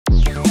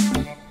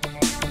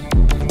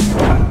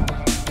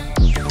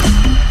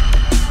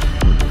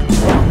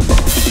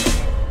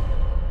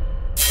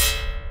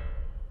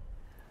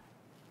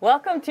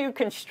Welcome to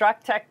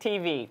Construct Tech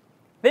TV.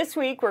 This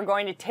week we're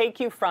going to take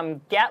you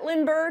from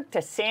Gatlinburg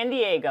to San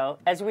Diego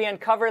as we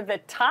uncover the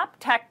top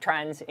tech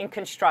trends in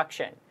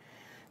construction.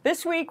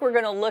 This week we're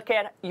going to look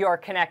at your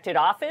connected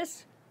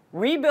office,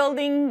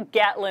 rebuilding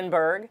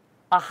Gatlinburg,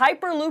 a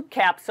Hyperloop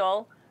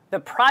capsule, the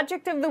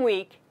project of the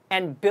week,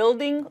 and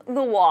building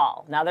the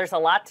wall. Now there's a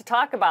lot to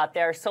talk about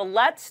there, so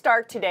let's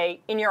start today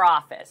in your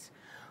office.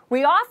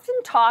 We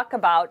often talk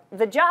about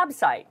the job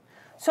site.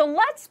 So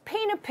let's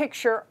paint a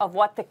picture of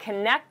what the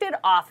connected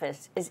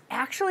office is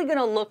actually going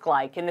to look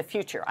like in the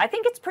future. I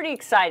think it's pretty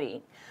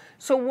exciting.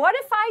 So what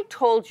if I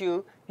told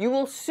you you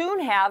will soon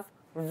have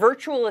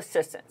virtual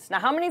assistants? Now,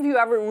 how many of you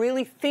ever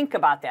really think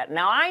about that?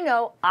 Now, I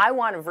know I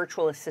want a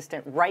virtual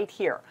assistant right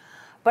here,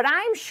 but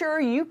I'm sure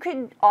you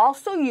could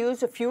also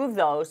use a few of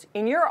those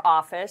in your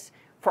office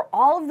for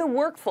all of the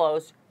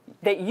workflows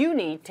that you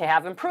need to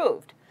have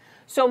improved.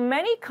 So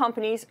many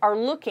companies are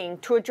looking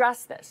to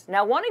address this.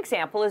 Now, one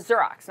example is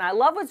Xerox. And I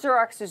love what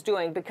Xerox is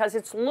doing because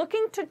it's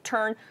looking to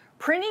turn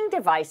printing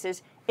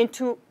devices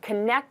into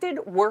connected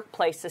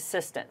workplace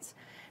assistants.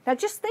 Now,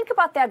 just think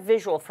about that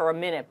visual for a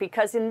minute,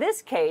 because in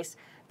this case,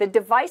 the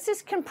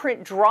devices can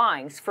print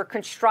drawings for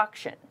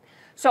construction.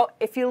 So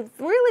if you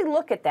really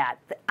look at that,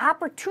 the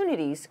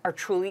opportunities are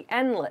truly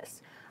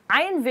endless.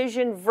 I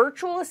envision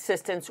virtual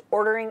assistants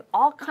ordering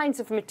all kinds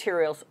of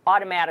materials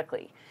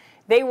automatically.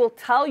 They will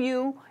tell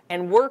you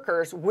and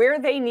workers where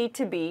they need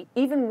to be,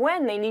 even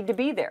when they need to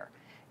be there.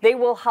 They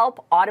will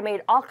help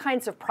automate all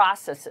kinds of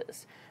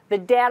processes. The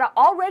data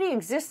already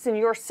exists in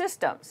your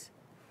systems.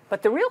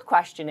 But the real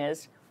question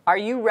is, are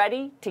you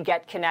ready to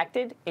get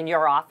connected in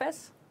your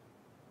office?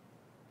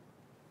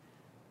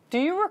 Do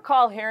you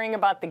recall hearing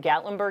about the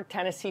Gatlinburg,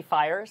 Tennessee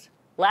fires?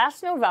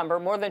 Last November,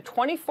 more than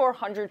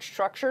 2,400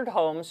 structured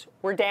homes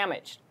were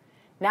damaged.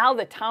 Now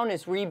the town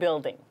is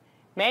rebuilding.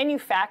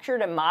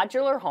 Manufactured and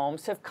modular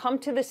homes have come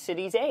to the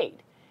city's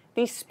aid.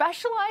 These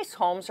specialized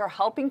homes are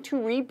helping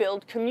to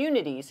rebuild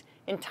communities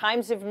in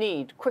times of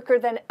need quicker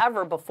than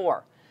ever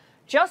before.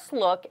 Just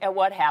look at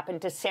what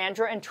happened to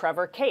Sandra and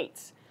Trevor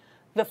Cates.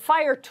 The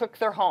fire took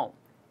their home.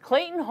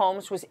 Clayton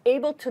Homes was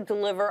able to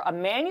deliver a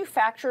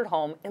manufactured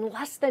home in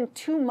less than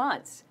 2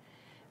 months.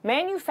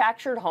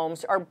 Manufactured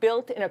homes are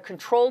built in a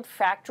controlled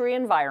factory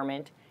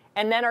environment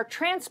and then are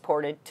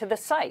transported to the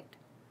site.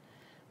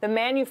 The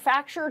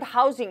Manufactured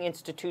Housing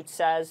Institute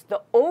says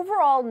the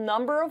overall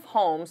number of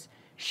homes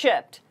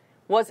shipped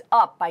was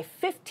up by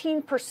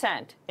 15%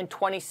 in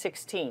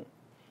 2016.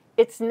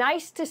 It's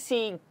nice to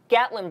see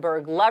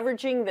Gatlinburg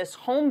leveraging this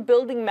home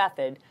building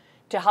method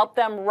to help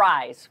them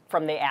rise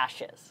from the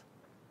ashes.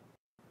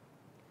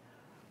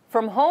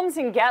 From homes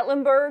in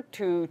Gatlinburg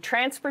to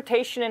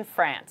transportation in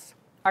France,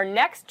 our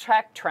next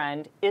tech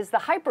trend is the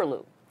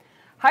Hyperloop.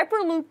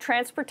 Hyperloop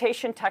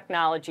Transportation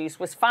Technologies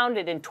was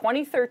founded in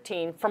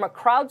 2013 from a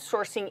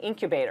crowdsourcing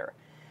incubator.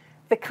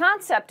 The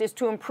concept is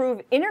to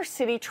improve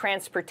inner-city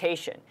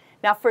transportation.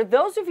 Now, for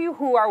those of you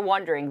who are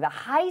wondering, the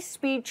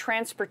high-speed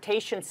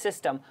transportation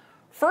system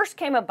first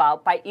came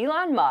about by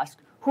Elon Musk,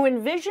 who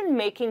envisioned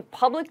making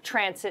public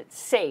transit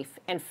safe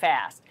and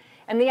fast.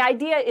 And the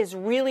idea is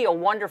really a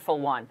wonderful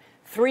one.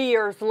 3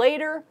 years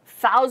later,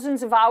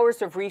 thousands of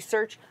hours of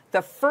research,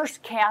 the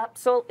first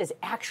capsule is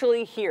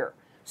actually here.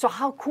 So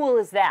how cool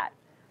is that?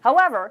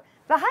 However,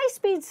 the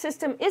high-speed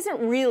system isn't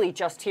really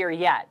just here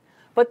yet.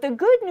 But the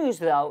good news,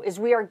 though, is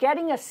we are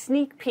getting a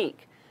sneak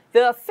peek.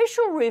 The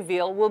official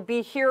reveal will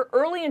be here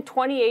early in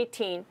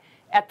 2018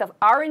 at the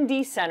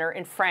R&D Center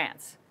in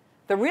France.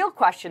 The real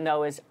question,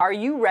 though, is, are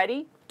you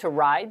ready to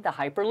ride the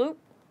Hyperloop?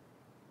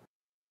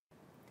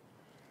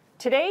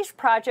 Today's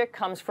project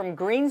comes from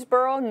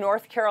Greensboro,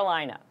 North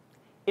Carolina.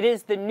 It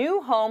is the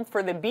new home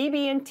for the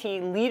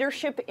BB&T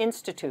Leadership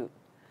Institute.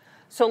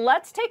 So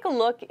let's take a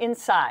look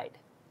inside.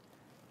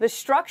 The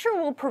structure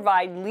will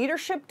provide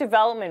leadership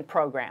development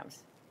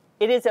programs.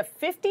 It is a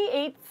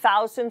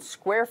 58,000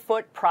 square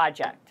foot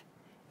project.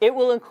 It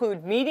will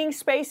include meeting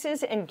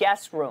spaces and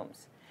guest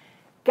rooms.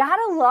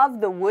 Gotta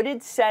love the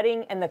wooded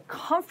setting and the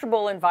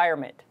comfortable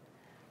environment.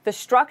 The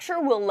structure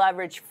will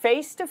leverage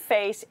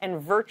face-to-face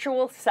and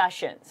virtual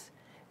sessions.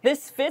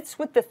 This fits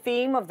with the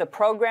theme of the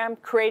program,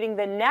 creating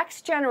the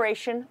next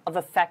generation of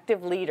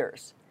effective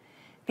leaders.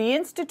 The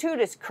Institute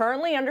is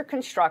currently under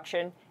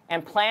construction,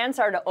 and plans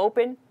are to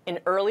open in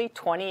early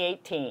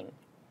 2018.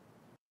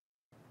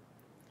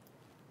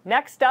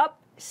 Next up,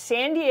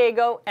 San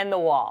Diego and the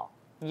wall.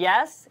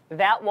 Yes,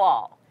 that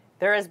wall.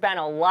 There has been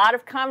a lot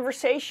of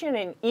conversation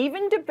and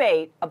even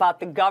debate about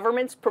the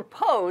government's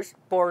proposed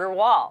border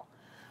wall.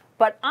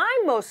 But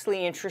I'm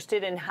mostly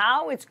interested in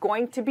how it's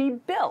going to be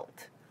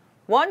built.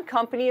 One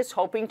company is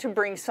hoping to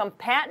bring some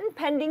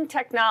patent-pending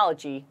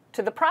technology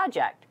to the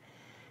project.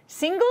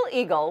 Single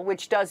Eagle,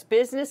 which does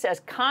business as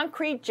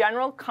Concrete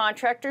General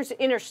Contractors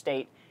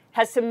Interstate,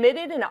 has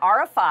submitted an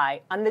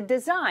RFI on the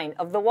design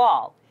of the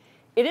wall.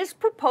 It is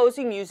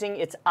proposing using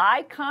its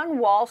Icon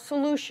Wall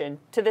solution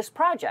to this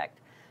project.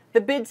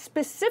 The bid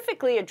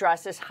specifically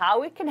addresses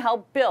how it can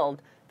help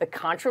build the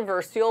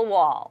controversial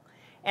wall.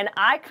 An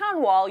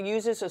Icon Wall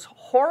uses a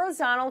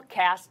horizontal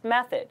cast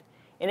method.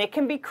 and it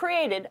can be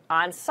created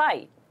on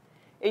site.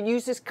 It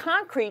uses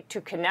concrete to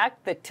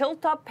connect the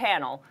tilt-up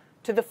panel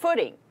to the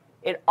footing.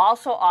 It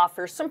also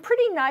offers some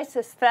pretty nice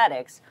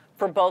aesthetics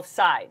for both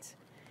sides.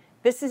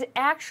 This is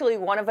actually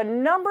one of a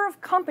number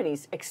of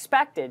companies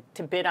expected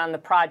to bid on the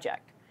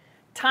project.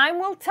 Time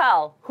will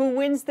tell who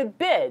wins the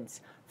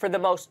bids for the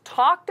most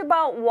talked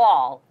about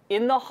wall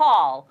in the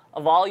hall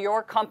of all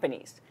your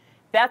companies.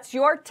 That's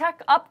your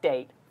tech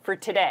update for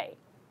today.